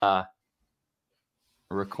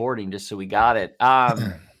recording just so we got it.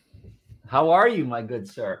 How are you, my good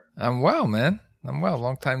sir? I'm well, man. I'm well.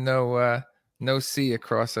 Long time no see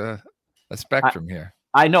across a spectrum here.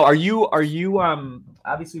 I know. Are you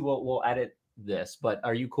obviously we'll edit this, but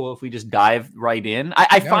are you cool if we just dive right in?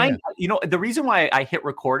 I find the reason why I hit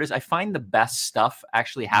record is I find the best stuff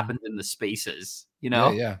actually happens in the spaces,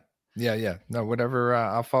 Yeah. No, whatever,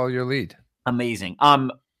 I'll follow your lead. Amazing.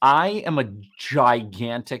 I am a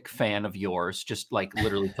gigantic fan of yours, just like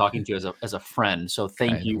literally talking to you as a friend. So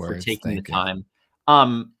thank you for taking the time.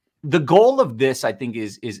 The goal of this, I think,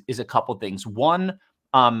 is a couple things. One,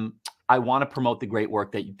 I want to promote the great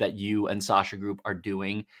work that you and Sasha Group are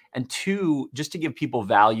doing. And two, just to give people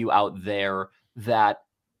value out there that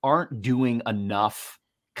aren't doing enough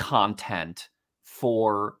content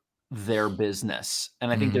for their business.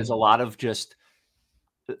 And I think there's a lot of just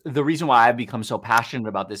the reason why I've become so passionate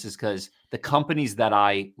about this is because the companies that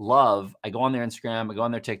I love, I go on their Instagram, I go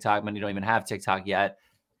on their TikTok. Many don't even have TikTok yet,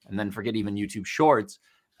 and then forget even YouTube Shorts.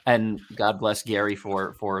 And God bless Gary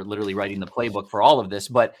for literally writing the playbook for all of this.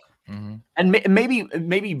 But and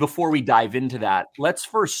maybe before we dive into that, let's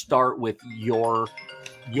first start with your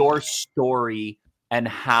story and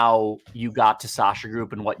how you got to Sasha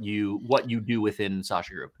Group and what you do within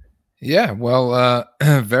Sasha Group. Yeah, well,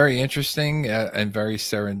 very interesting and very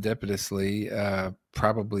serendipitously,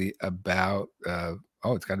 probably about,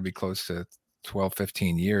 it's got to be close to 12,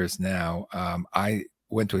 15 years now. I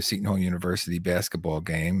went to a Seton Hall University basketball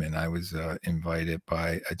game, and I was invited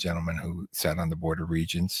by a gentleman who sat on the Board of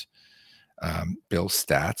Regents, Bill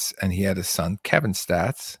Statz, and he had a son, Kevin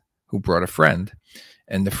Statz, who brought a friend.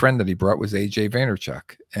 And the friend that he brought was AJ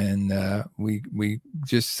Vaynerchuk. And we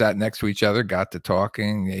just sat next to each other, got to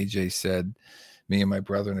talking. AJ said, me and my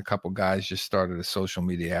brother and a couple guys just started a social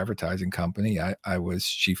media advertising company. I was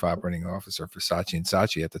chief operating officer for Saatchi &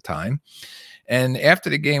 Saatchi at the time. And after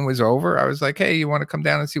the game was over, I was like, hey, you want to come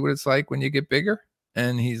down and see what it's like when you get bigger?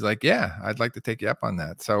 And he's like, yeah, I'd like to take you up on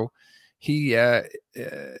that. So he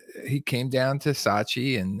came down to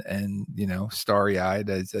Saatchi and starry-eyed,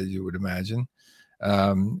 as you would imagine.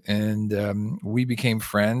 We became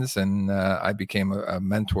friends, and I became a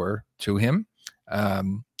mentor to him.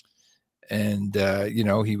 He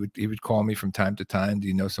would call me from time to time. Do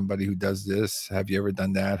you know somebody who does this? Have you ever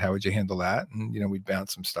done that? How would you handle that? And, we'd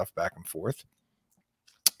bounce some stuff back and forth.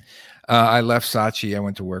 I left Saatchi. I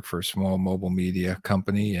went to work for a small mobile media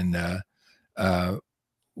company. And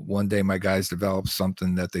one day my guys developed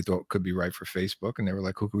something that they thought could be right for Facebook. And they were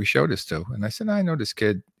like, who can we show this to? And I said, I know this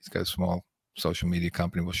kid. He's got a small social media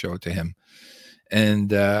company. We'll show it to him.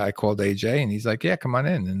 And I called AJ, and he's like, yeah, come on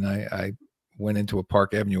in. And I went into a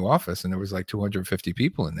Park Avenue office, and there was like 250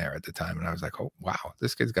 people in there at the time. And I was like, oh, wow,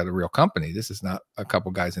 this kid's got a real company. This is not a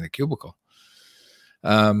couple guys in a cubicle.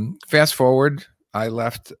 Fast forward, I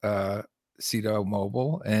left Cito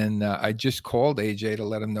Mobile, and I just called AJ to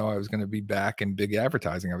let him know I was going to be back in big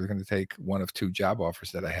advertising. I was going to take one of two job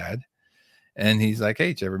offers that I had. And he's like, hey,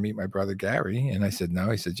 did you ever meet my brother Gary? And I said, no.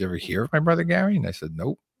 He said, did you ever hear of my brother Gary? And I said,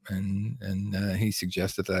 nope. And he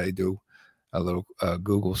suggested that I do a little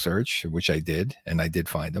Google search, which I did. And I did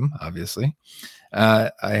find him, obviously.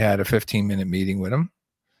 I had a 15-minute meeting with him.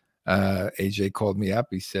 AJ called me up.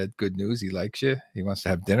 He said, good news. He likes you. He wants to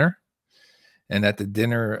have dinner. And at the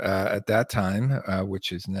dinner at that time,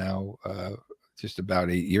 which is now just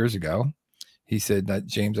about 8 years ago, he said that,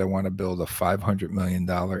 James, I want to build a $500 million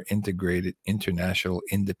integrated international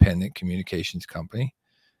independent communications company.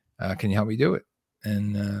 Can you help me do it?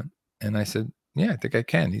 And I said, yeah, I think I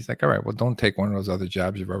can. He's like, all right, well, don't take one of those other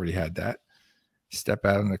jobs. You've already had that. Step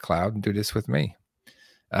out in the cloud and do this with me.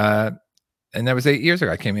 And that was 8 years ago.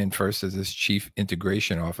 I came in first as this chief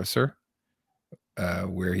integration officer,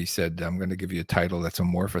 where he said, I'm going to give you a title that's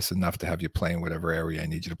amorphous enough to have you play in whatever area I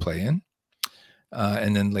need you to play in.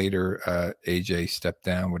 And then later, AJ stepped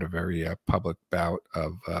down with a very public bout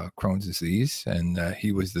of Crohn's disease, and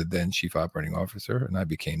he was the then chief operating officer, and I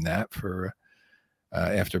became that for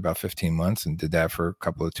after about 15 months, and did that for a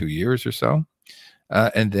couple of 2 years or so.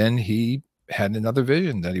 And then he had another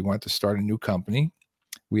vision that he wanted to start a new company.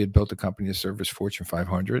 We had built a company to service Fortune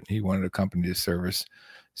 500. He wanted a company to service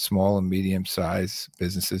small and medium-sized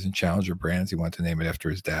businesses and challenger brands. He wanted to name it after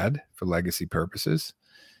his dad for legacy purposes.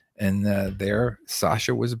 And there,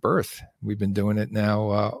 Sasha was birthed. We've been doing it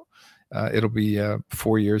now. It'll be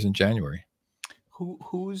 4 years in January.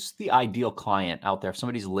 Who's the ideal client out there? If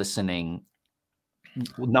somebody's listening,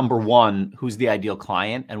 number one, who's the ideal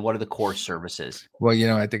client, and what are the core services? Well,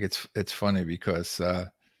 I think it's funny because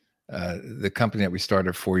the company that we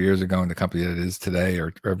started 4 years ago and the company that it is today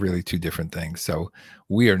are really two different things. So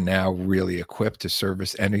we are now really equipped to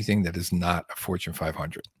service anything that is not a Fortune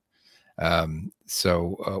 500.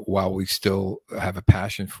 So while we still have a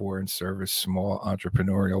passion for and service small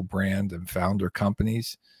entrepreneurial brand and founder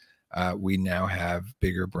companies, we now have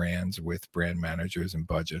bigger brands with brand managers and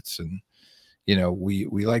budgets. And,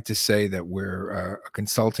 we like to say that we're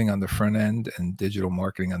consulting on the front end and digital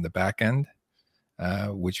marketing on the back end,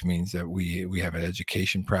 which means that we have an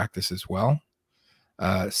education practice as well.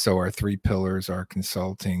 So our three pillars are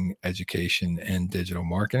consulting, education, and digital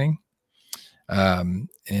marketing. I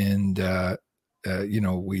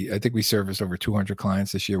think we serviced over 200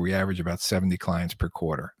 clients this year. We average about 70 clients per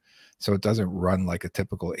quarter. So it doesn't run like a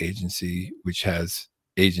typical agency, which has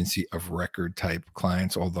agency of record type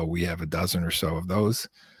clients, although we have a dozen or so of those.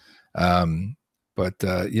 But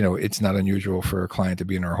it's not unusual for a client to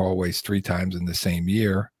be in our hallways 3 times in the same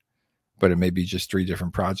year, but it may be just 3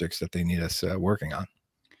 different projects that they need us working on.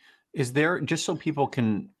 Is there, just so people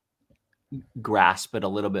can grasp it a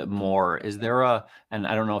little bit more, is there and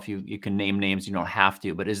I don't know if you can name names, you don't have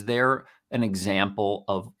to, but is there an example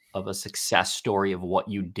of a success story of what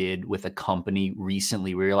you did with a company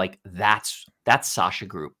recently where you're like, that's Sasha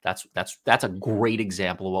Group. That's a great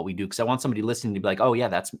example of what we do. Cause I want somebody listening to be like, oh yeah,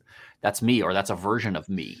 that's me, or that's a version of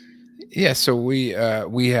me. Yeah. So we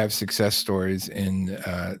have success stories in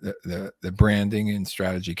the branding and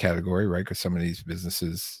strategy category, right? Cause some of these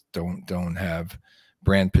businesses don't have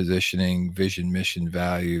brand positioning, vision, mission,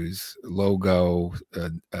 values, logo,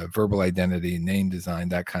 verbal identity, name design,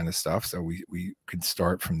 that kind of stuff. So we could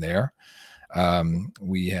start from there.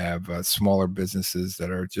 We have smaller businesses that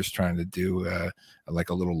are just trying to do like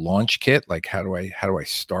a little launch kit. Like how do I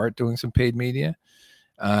start doing some paid media?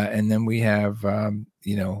 And then we have,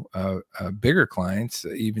 bigger clients,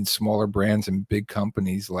 even smaller brands and big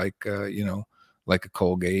companies like a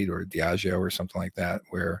Colgate or Diageo or something like that,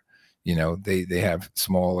 where they have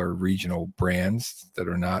smaller regional brands that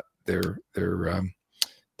are not their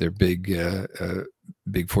big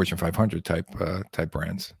Fortune 500 type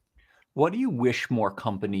brands. What do you wish more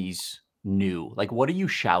companies knew? Like, what are you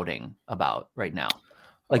shouting about right now?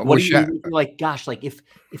 Like, what do you like? Gosh, like if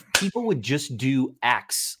people would just do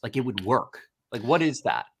X, like it would work. Like, what is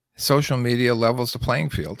that? Social media levels the playing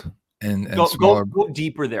field, and go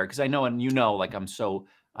deeper there, because I know, and like I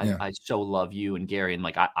so love you and Gary, and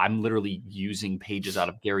like I'm literally using pages out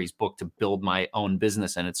of Gary's book to build my own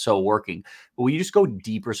business, and it's so working. But will you just go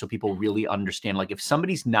deeper so people really understand? Like, if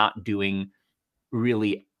somebody's not doing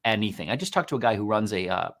really anything, I just talked to a guy who runs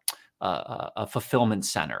a fulfillment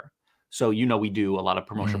center. So we do a lot of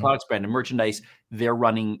promotional products, brand and merchandise. They're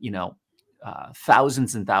running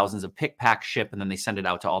thousands and thousands of pick, pack, ship, and then they send it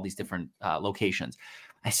out to all these different locations.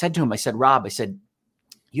 I said to him, Rob,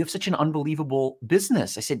 you have such an unbelievable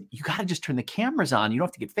business. I said, you got to just turn the cameras on. You don't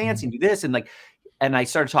have to get fancy and do this. And I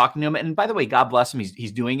started talking to him. And by the way, God bless him.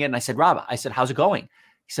 He's doing it. And I said, Rob, how's it going?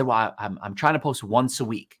 He said, well, I'm trying to post once a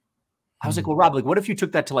week. I was like, well, Rob, like, what if you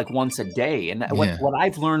took that to like once a day? And what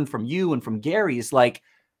I've learned from you and from Gary is like,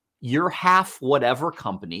 you're half whatever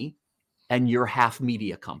company and you're half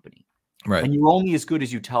media company. Right. And you're only as good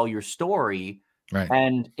as you tell your story. Right.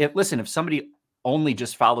 And if somebody only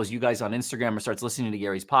just follows you guys on Instagram or starts listening to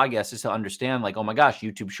Gary's podcast, is to understand like, oh my gosh,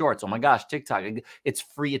 YouTube Shorts, oh my gosh, TikTok, it's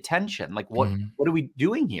free attention. Like what are we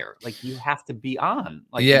doing here? Like you have to be on.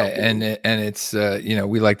 Like, and it's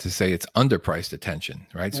we like to say it's underpriced attention,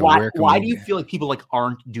 right? So why do you feel like people like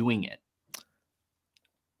aren't doing it?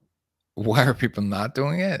 Why are people not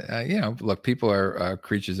doing it? Look, people are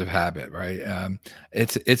creatures of habit, right?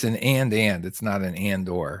 It's an and it's not an and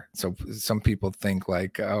or. So some people think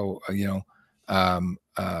like,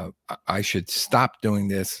 I should stop doing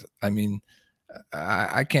this. I mean,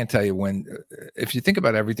 I can't tell you when. If you think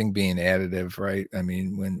about everything being additive, right? I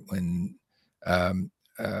mean, when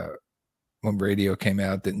radio came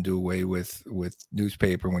out, it didn't do away with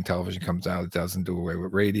newspaper. When television comes out, it doesn't do away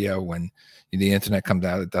with radio. When the internet comes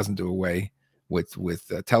out, it doesn't do away with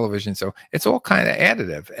television. So it's all kind of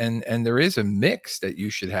additive, and there is a mix that you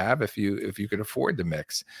should have if you could afford the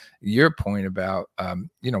mix. Your point about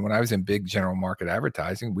when I was in big general market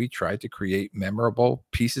advertising, we tried to create memorable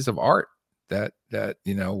pieces of art that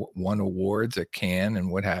won awards at Cannes and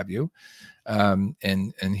what have you.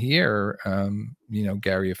 And here,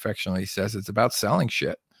 Gary affectionately says it's about selling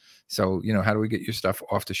shit. So, how do we get your stuff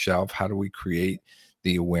off the shelf? How do we create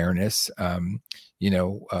the awareness?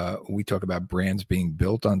 We talk about brands being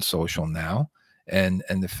built on social now, and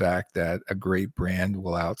the fact that a great brand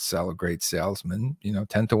will outsell a great salesman,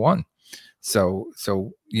 10 to 1. So,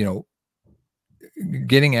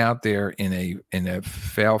 getting out there in a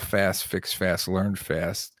fail fast, fix fast, learn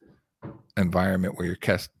fast environment where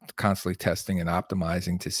you're constantly testing and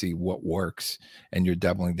optimizing to see what works, and you're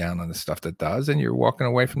doubling down on the stuff that does, and you're walking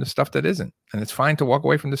away from the stuff that isn't. And it's fine to walk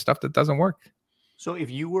away from the stuff that doesn't work. So if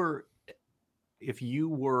you were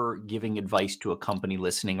giving advice to a company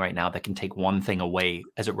listening right now that can take one thing away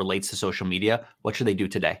as it relates to social media, what should they do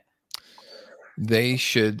today? They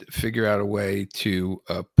should figure out a way to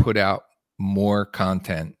put out more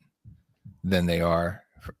content than they are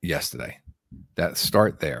yesterday. That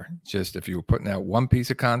start there. Just if you were putting out one piece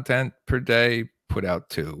of content per day, put out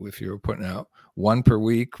 2. If you were putting out 1 per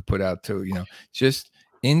week, put out 2. Just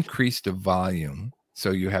increase the volume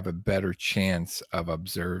so you have a better chance of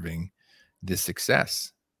observing the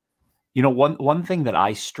success. One thing that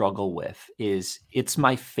I struggle with is it's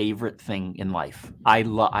my favorite thing in life. I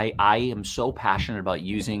am so passionate about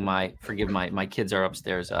using my kids are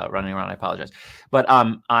upstairs running around. I apologize. But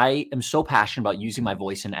I am so passionate about using my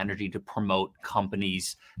voice and energy to promote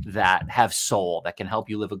companies that have soul, that can help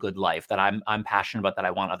you live a good life, that I'm passionate about, that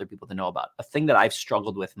I want other people to know about. A thing that I've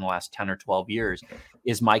struggled with in the last 10 or 12 years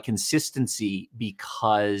is my consistency,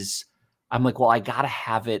 because I'm like, well, I got to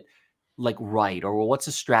have it like right, or well, what's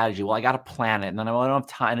the strategy? Well, I got to plan it, and then I don't have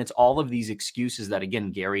time. And it's all of these excuses that,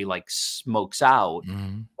 again, Gary like smokes out.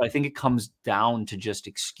 But I think it comes down to just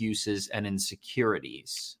excuses and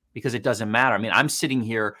insecurities, because it doesn't matter. I mean, I'm sitting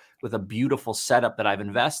here with a beautiful setup that I've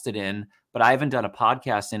invested in, but I haven't done a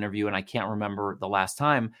podcast interview, and I can't remember the last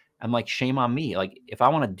time. I'm like, shame on me. Like, if I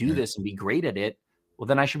want to do this and be great at it, well,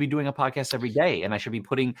 then I should be doing a podcast every day, and I should be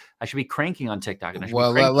cranking on TikTok. And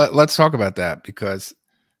let's talk about that, because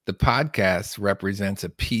the podcast represents a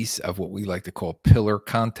piece of what we like to call pillar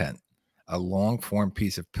content, a long form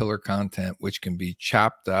piece of pillar content, which can be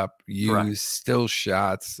chopped up, used, correct, still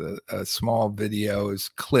shots, small videos,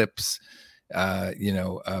 clips,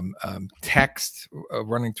 text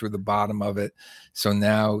running through the bottom of it. So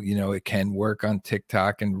now, it can work on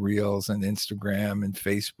TikTok and Reels and Instagram and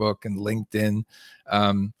Facebook and LinkedIn.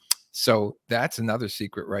 So that's another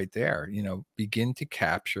secret right there. Begin to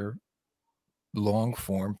capture long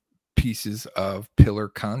form pieces of pillar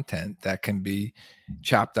content that can be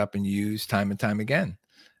chopped up and used time and time again.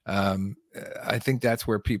 I think that's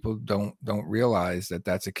where people don't realize that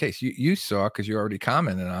that's the case. You saw, because you already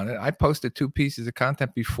commented on it, I posted 2 pieces of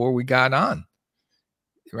content before we got on,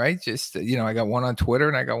 right? Just, I got one on Twitter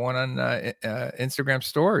and I got one on Instagram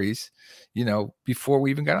stories, before we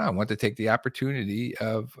even got on. I want to take the opportunity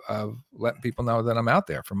of letting people know that I'm out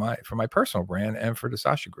there for my personal brand and for the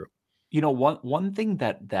Sasha Group. One thing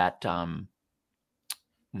that I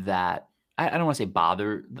don't want to say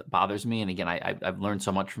bothers me. And again, I've learned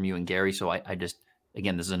so much from you and Gary. So I just,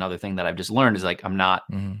 again, this is another thing that I've just learned is like, I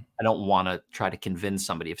don't want to try to convince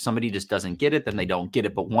somebody. If somebody just doesn't get it, then they don't get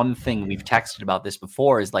it. But one thing we've texted about this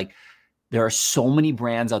before is like, there are so many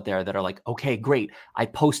brands out there that are like, okay, great, I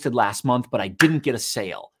posted last month, but I didn't get a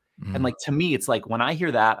sale. And like, to me, it's like, when I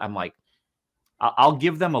hear that, I'm like, I'll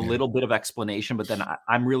give them a little bit of explanation, but then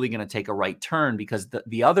I'm really going to take a right turn, because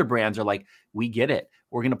the other brands are like, we get it.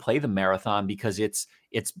 We're going to play the marathon, because it's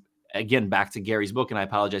again, back to Gary's book. And I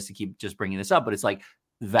apologize to keep just bringing this up, but it's like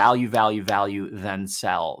value, then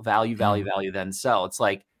sell, value, then sell. It's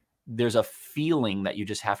like, there's a feeling that you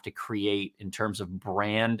just have to create in terms of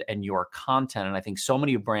brand and your content. And I think so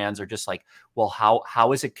many brands are just like, well,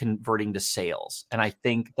 how is it converting to sales? And I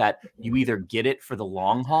think that you either get it for the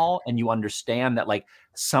long haul and you understand that like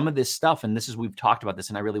some of this stuff, and we've talked about this,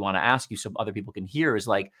 and I really want to ask you so other people can hear, is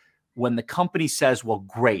like, when the company says, well,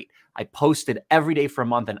 great, I posted every day for a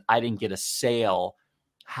month and I didn't get a sale,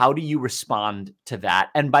 how do you respond to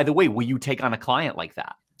that? And by the way, will you take on a client like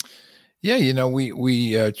that? Yeah,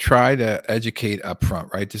 we try to educate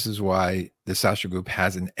upfront, right? This is why the Sasha Group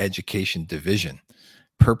has an education division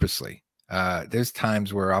purposely. There's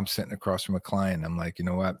times where I'm sitting across from a client. I'm like, you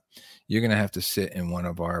know what? You're going to have to sit in one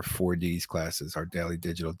of our 4Ds classes, our daily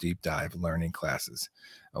digital deep dive learning classes.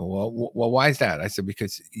 Well, why is that? I said,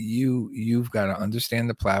 because you've got to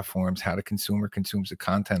understand the platforms, how the consumer consumes the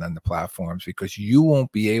content on the platforms, because you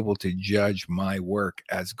won't be able to judge my work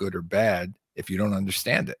as good or bad if you don't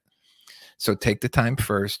understand it. So take the time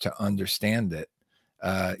first to understand it.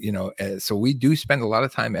 So we do spend a lot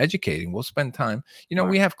of time educating. We'll spend time,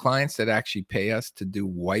 we have clients that actually pay us to do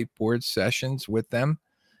whiteboard sessions with them.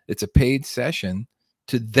 It's a paid session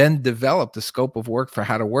to then develop the scope of work for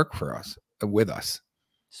how to work with us.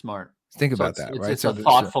 Smart. Think about that, right? It's a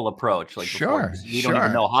thoughtful approach. Like, sure, we don't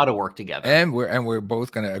even know how to work together. And we're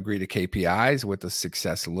both going to agree to KPIs, what the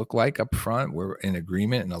success look like up front. We're in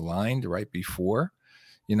agreement and aligned right before.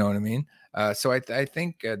 You know what I mean? So I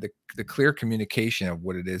think the clear communication of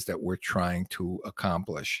what it is that we're trying to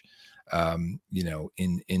accomplish, in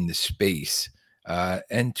the space.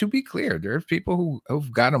 And to be clear, there's people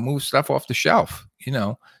who've got to move stuff off the shelf,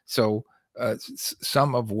 So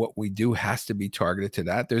some of what we do has to be targeted to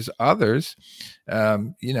that. There's others,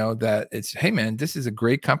 that it's, hey man, this is a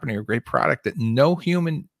great company or great product that no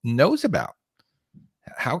human knows about.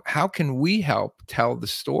 How can we help tell the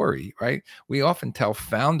story, right? We often tell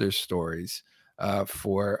founder stories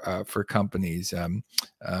for companies.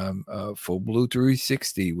 Full Blue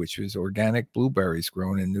 360, which was organic blueberries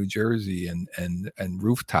grown in New Jersey and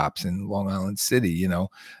rooftops in Long Island City,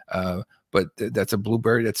 but that's a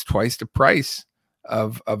blueberry that's twice the price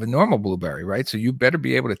of a normal blueberry, right? So you better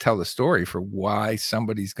be able to tell the story for why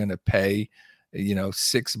somebody's going to pay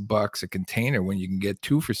 $6 a container when you can get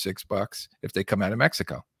 2 for $6 if they come out of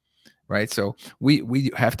Mexico, right? So we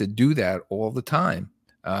have to do that all the time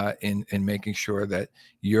in making sure that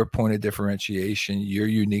your point of differentiation, your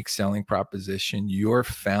unique selling proposition, your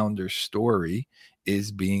founder story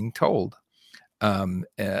is being told. And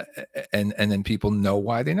then people know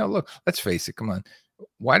why they know. Look, let's face it. Come on.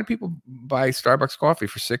 Why do people buy Starbucks coffee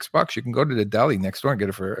for $6? You can go to the deli next door and get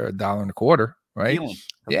it for $1.25. Right.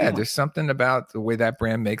 Yeah. There's something about the way that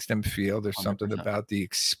brand makes them feel. There's 100%. Something about the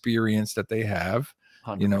experience that they have.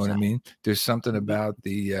 100%. You know what I mean? There's something about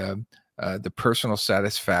the personal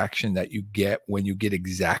satisfaction that you get when you get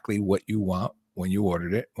exactly what you want when you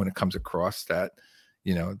ordered it, when it comes across that,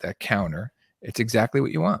 that counter. It's exactly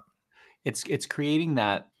what you want. It's creating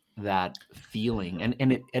that feeling.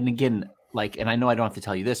 And again, and I know I don't have to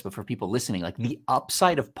tell you this, but for people listening, like the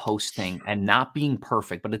upside of posting and not being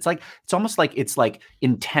perfect, but it's almost like it's like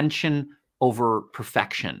intention over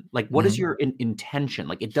perfection. Like, what is your intention?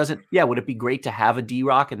 Like, it doesn't, would it be great to have a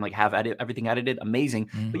D-Rock and have everything edited? Amazing.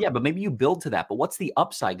 But maybe you build to that. But what's the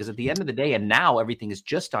upside? Because at the end of the day, and now everything is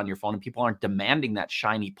just on your phone and people aren't demanding that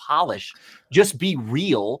shiny polish. Just be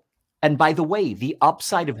real. And by the way, the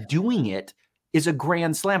upside of doing it is a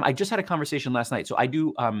grand slam. I just had a conversation last night. So I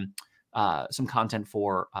do some content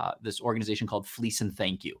for this organization called Fleece and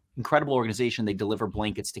Thank You. Incredible organization. They deliver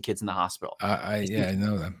blankets to kids in the hospital. I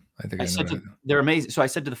know them. I think I know them. They're amazing. So I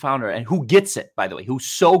said to the founder, and who gets it, by the way, who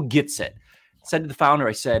so gets it, said to the founder,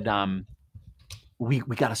 I said, we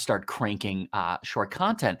got to start cranking short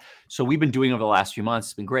content. So we've been doing over the last few months.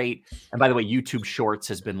 It's been great. And by the way, YouTube Shorts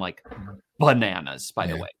has been like bananas, by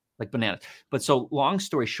the way. Like bananas. But so long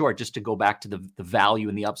story short, just to go back to the value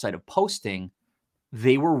and the upside of posting,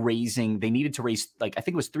 they needed to raise, I think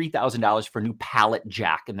it was $3,000 for a new pallet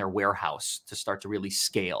jack in their warehouse to start to really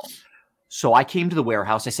scale. So I came to the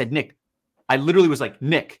warehouse. I said, Nick, I literally was like,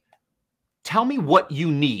 Nick, tell me what you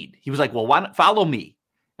need. He was like, well, why not follow me?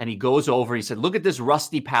 And he goes over, he said, look at this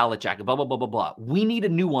rusty pallet jack, blah, blah, blah, blah, blah. We need a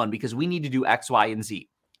new one because we need to do X, Y, and Z.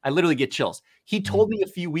 I literally get chills. He told me a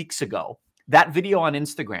few weeks ago, that video on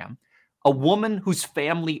Instagram, a woman whose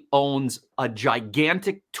family owns a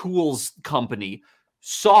gigantic tools company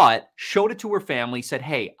saw it, showed it to her family, said,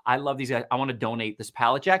 hey, I love these guys. I want to donate this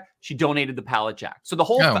pallet jack. She donated the pallet jack. So the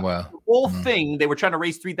whole thing, they were trying to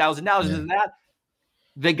raise $3,000 and that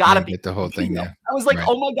they got to get the whole thing. Yeah. I was like,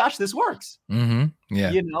 oh my gosh, this works.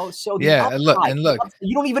 Yeah. So look,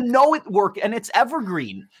 you don't even know it worked, and it's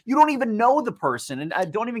evergreen. You don't even know the person.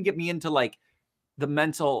 And don't even get me into the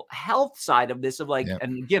mental health side of this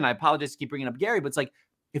and again, I apologize to keep bringing up Gary, but it's like,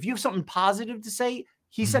 if you have something positive to say,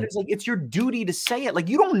 he said, it's like, it's your duty to say it. Like,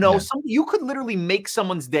 you don't know something, you could literally make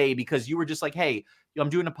someone's day because you were just like, hey, I'm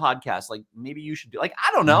doing a podcast. Like, maybe you should do, I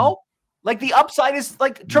don't know. Like, the upside is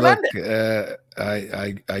tremendous. Look,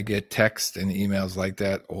 I get texts and emails like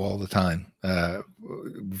that all the time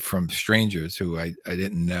from strangers who I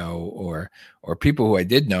didn't know, or people who I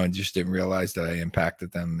did know and just didn't realize that I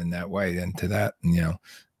impacted them in that way. And to that,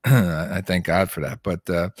 I thank God for that. But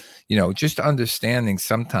just understanding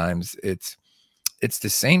sometimes it's the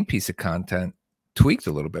same piece of content tweaked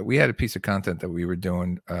a little bit. We had a piece of content that we were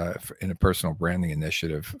doing in a personal branding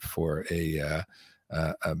initiative for a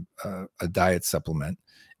diet supplement,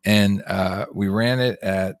 and we ran it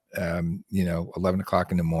at 11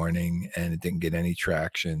 o'clock in the morning, and it didn't get any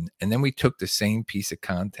traction. And then we took the same piece of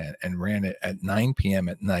content and ran it at 9 p.m.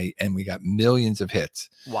 at night, and we got millions of hits.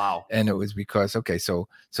 Wow. And it was because so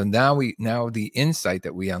now the insight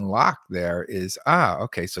that we unlocked there is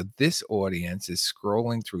so this audience is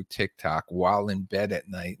scrolling through TikTok while in bed at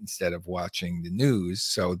night instead of watching the news.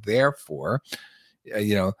 So therefore,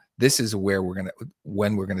 this is where we're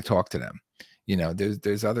gonna talk to them.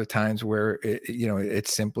 There's other times where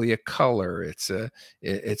it's simply a color, it's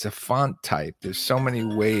a font type. There's so many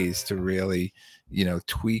ways to really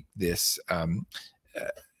tweak this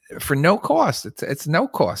for no cost. It's no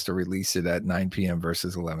cost to release it at 9 p.m.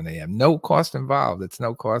 versus 11 a.m. No cost involved. It's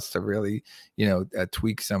no cost to really,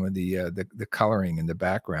 tweak some of the coloring in the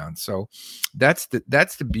background. So that's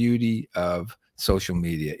the beauty of social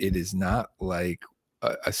media. It is not like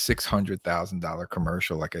a $600,000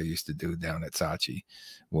 commercial like I used to do down at Saatchi,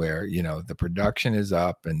 where the production is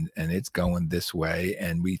up and it's going this way,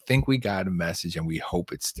 and we think we got a message and we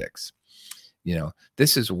hope it sticks.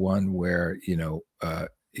 This is one where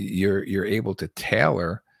you're able to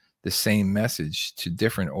tailor the same message to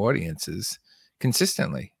different audiences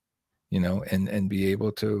consistently, and be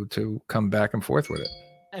able to come back and forth with it.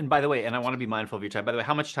 And by the way, and I want to be mindful of your time. By the way,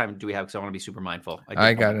 how much time do we have? Because I want to be super mindful.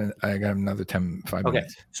 I got another 5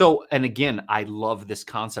 minutes. So, and again, I love this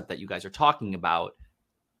concept that you guys are talking about,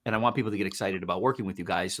 and I want people to get excited about working with you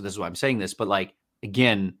guys. So this is why I'm saying this. But like,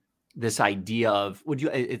 again, this idea of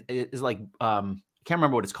it is like, I can't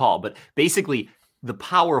remember what it's called, but basically the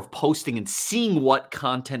power of posting and seeing what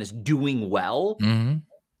content is doing well,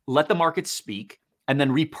 let the market speak, and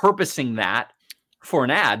then repurposing that for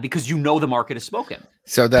an ad because the market has spoken.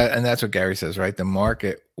 So that's what Gary says, right? The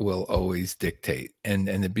market will always dictate. And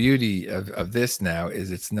the beauty of this now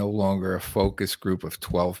is it's no longer a focus group of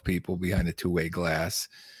 12 people behind a two-way glass.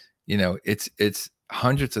 It's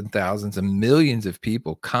hundreds and thousands and millions of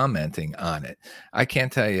people commenting on it. I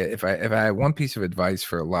can't tell you if I had one piece of advice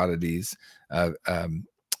for a lot of these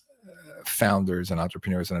founders and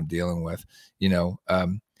entrepreneurs that I'm dealing with,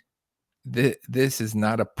 this is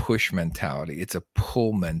not a push mentality. It's a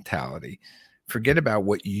pull mentality. Forget about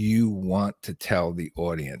what you want to tell the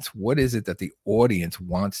audience. What is it that the audience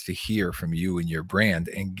wants to hear from you and your brand,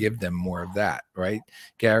 and give them more of that, right?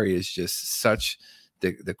 Gary is just such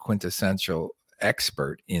the quintessential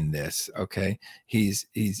expert in this. Okay. He's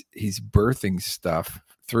birthing stuff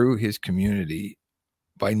through his community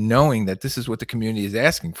by knowing that this is what the community is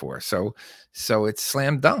asking for. So it's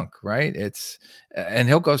slam dunk, right? And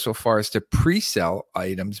he'll go so far as to pre-sell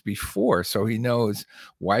items before. So he knows,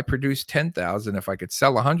 why produce 10,000 if I could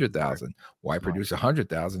sell 100,000? Why produce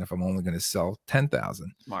 100,000 if I'm only going to sell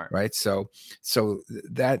 10,000? Right. So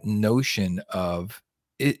that notion of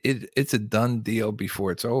it's a done deal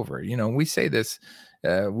before it's over. We say this,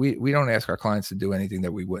 we don't ask our clients to do anything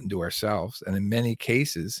that we wouldn't do ourselves. And in many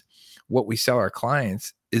cases, what we sell our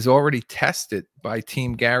clients is already tested by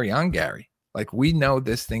Team Gary on Gary. Like, we know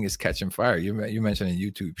this thing is catching fire. You mentioned in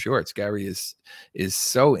YouTube Shorts, Gary is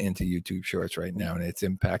so into YouTube Shorts right now and its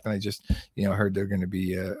impact. And I just heard they're going to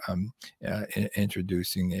be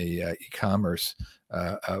introducing a e-commerce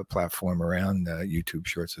platform around YouTube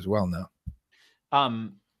Shorts as well now.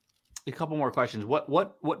 A couple more questions.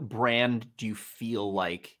 What brand do you feel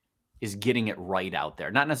like is getting it right out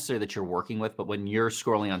there? Not necessarily that you're working with, but when you're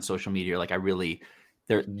scrolling on social media, like,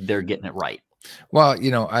 they're getting it right. Well,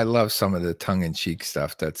 I love some of the tongue-in-cheek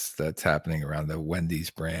stuff that's happening around the Wendy's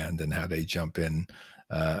brand and how they jump in,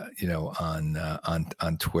 on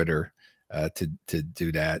Twitter to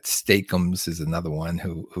do that. Steakums is another one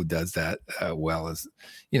who does that well, as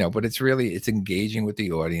but it's engaging with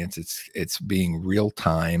the audience. It's being real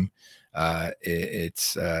time.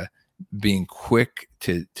 It's being quick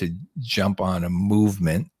to jump on a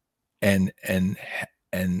movement and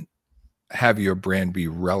have your brand be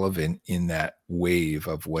relevant in that wave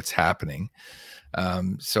of what's happening.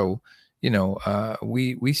 So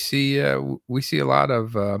we see a lot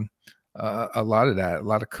of that, a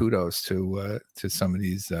lot of kudos to some of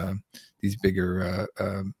these bigger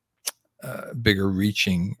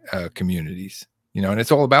reaching communities. And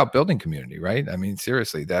it's all about building community, right? I mean,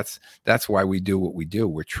 seriously, that's why we do what we do.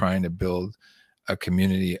 We're trying to build a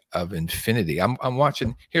community of infinity. I'm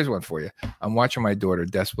watching. Here's one for you. I'm watching my daughter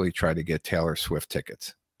desperately try to get Taylor Swift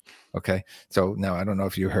tickets. Okay, so now I don't know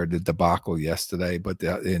if you heard the debacle yesterday, but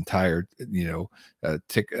the entire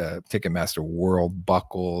Ticketmaster world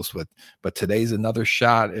buckles. But today's another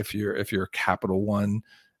shot if you're a Capital One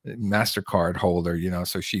MasterCard holder,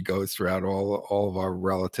 so she goes throughout all of our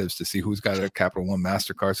relatives to see who's got a Capital One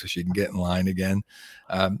MasterCard so she can get in line again.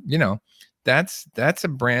 That's a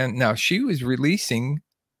brand. Now, she was re-releasing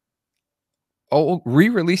old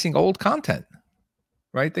content,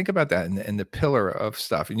 right? Think about that, and the pillar of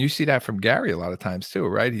stuff. And you see that from Gary a lot of times too,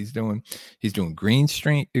 right? He's doing green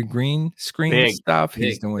screen stuff.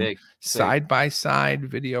 He's doing side by side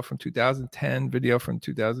video from 2010, video from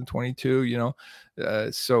 2022.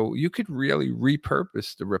 So you could really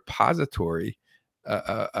repurpose the repository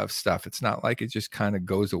of stuff. It's not like it just kind of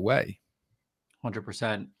goes away.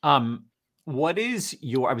 100%. What is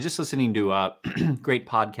I was just listening to a great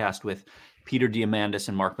podcast with Peter Diamandis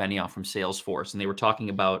and Mark Benioff from Salesforce, and they were talking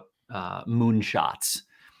about moonshots.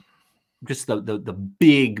 just the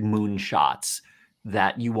big moonshots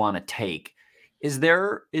that you want to take. Is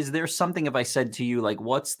there something, if I said to you, like,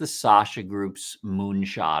 what's the Sasha Group's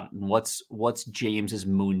moonshot, and what's James's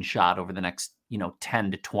moonshot over the next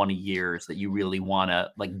 10 to 20 years that you really want to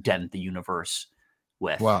like dent the universe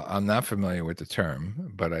with? Well, I'm not familiar with the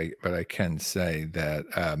term, but I can say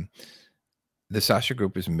that the Sasha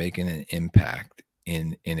Group is making an impact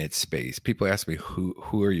in its space. People ask me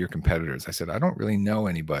who are your competitors. I said I don't really know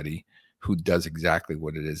anybody who does exactly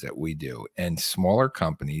what it is that we do. And smaller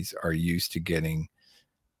companies are used to getting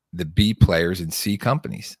the B players in C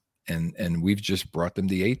companies. And we've just brought them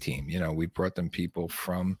the A team. We brought them people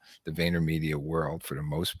from the VaynerMedia world for the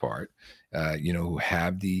most part, who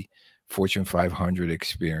have the Fortune 500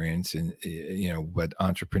 experience and, but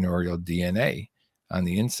entrepreneurial DNA on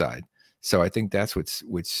the inside. So I think that's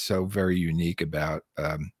what's so very unique about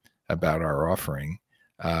our offering.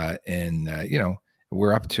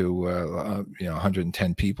 We're up to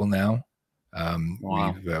 110 people now.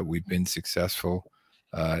 Wow. We've been successful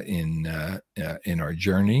in our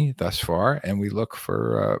journey thus far, and we look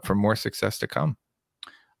for more success to come.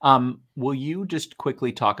 Will you just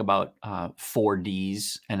quickly talk about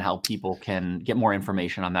 4Ds and how people can get more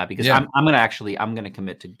information on that? Because I'm going to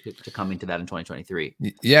commit to coming to that in 2023.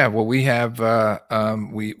 Yeah, well, we have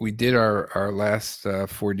we did our last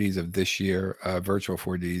 4Ds of this year, virtual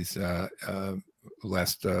 4Ds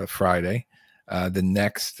last Friday. The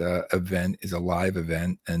next event is a live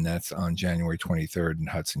event, and that's on January 23rd in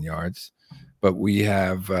Hudson Yards. But we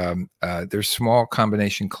have there's small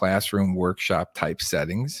combination classroom workshop type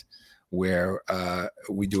settings where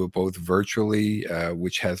we do it both virtually,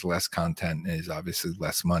 which has less content and is obviously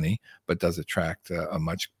less money, but does attract a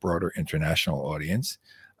much broader international audience.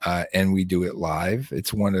 And we do it live.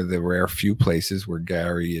 It's one of the rare few places where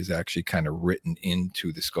Gary is actually kind of written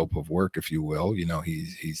into the scope of work, if you will.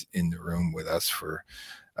 He's in the room with us for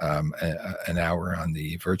an hour on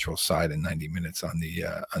the virtual side and 90 minutes on the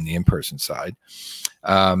in-person side.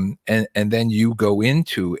 And then you go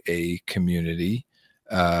into a community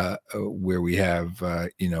where we have,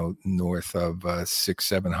 north of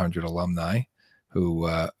 600-700 alumni who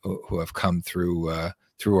have come through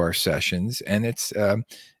our sessions. And it's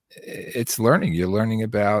learning. You're looking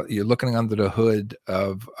under the hood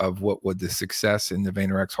of what the success in the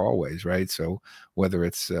VaynerX hallways, right? So whether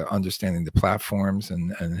it's understanding the platforms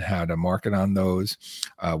and how to market on those,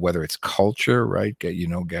 whether it's culture, right?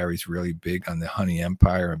 Gary's really big on the Honey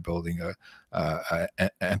Empire and building a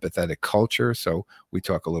empathetic culture. So we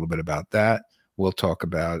talk a little bit about that. We'll talk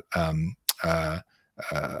about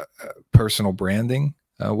personal branding.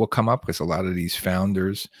 Will come up because a lot of these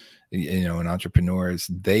founders, and entrepreneurs,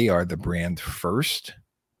 they are the brand first,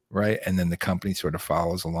 right? And then the company sort of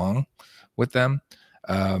follows along with them.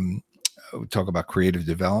 We'll talk about creative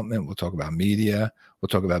development. We'll talk about media. We'll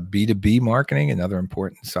talk about B2B marketing, another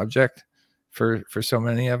important subject for so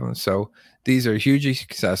many of them. So these are hugely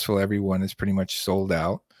successful. Everyone is pretty much sold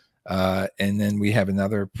out. And then we have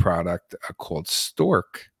another product called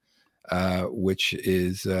Stork, which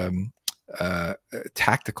is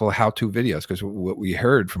tactical how-to videos, because what we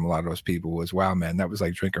heard from a lot of those people was, wow, man, that was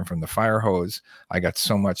like drinking from the fire hose. I got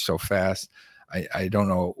so much so fast. I don't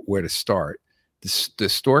know where to start. The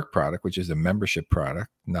Stork product, which is a membership product,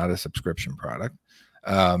 not a subscription product,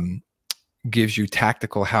 gives you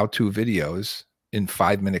tactical how-to videos in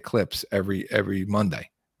 5-minute clips every Monday,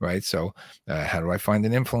 right? So how do I find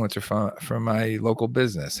an influencer from my local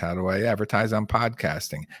business? How do I advertise on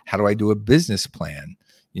podcasting? How do I do a business plan?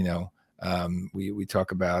 We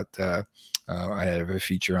talk about, I have a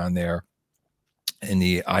feature on there in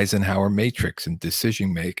the Eisenhower matrix and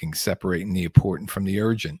decision making, separating the important from the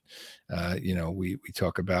urgent. We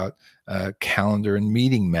talk about calendar and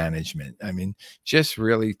meeting management. I mean, just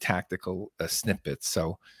really tactical snippets.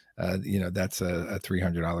 So, that's a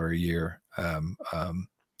 $300 a year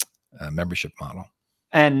membership model.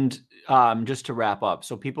 And just to wrap up,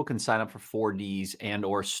 so people can sign up for 4Ds and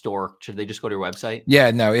or Stork. Should they just go to your website?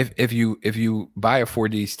 Yeah, no. If you buy a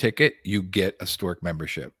 4Ds ticket, you get a Stork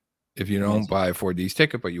membership. If you don't buy a 4Ds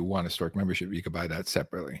ticket, but you want a Stork membership, you can buy that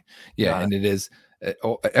separately. Yeah, and it is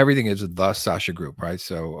everything is the Sasha Group, right?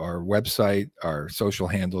 So our website, our social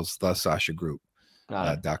handles,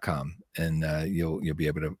 thesashagroup.com, and you'll be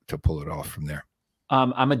able to pull it off from there.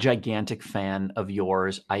 I'm a gigantic fan of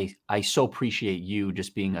yours. I so appreciate you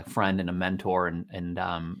just being a friend and a mentor, and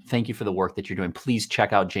thank you for the work that you're doing. Please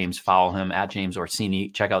check out James. Follow him at James Orsini.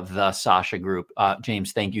 Check out the Sasha Group.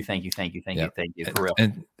 James, thank you for real.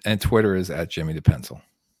 And Twitter is at Jimmy the Pencil.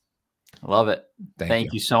 Love it.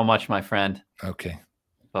 Thank you so much, my friend. Okay.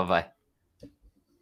 Bye-bye.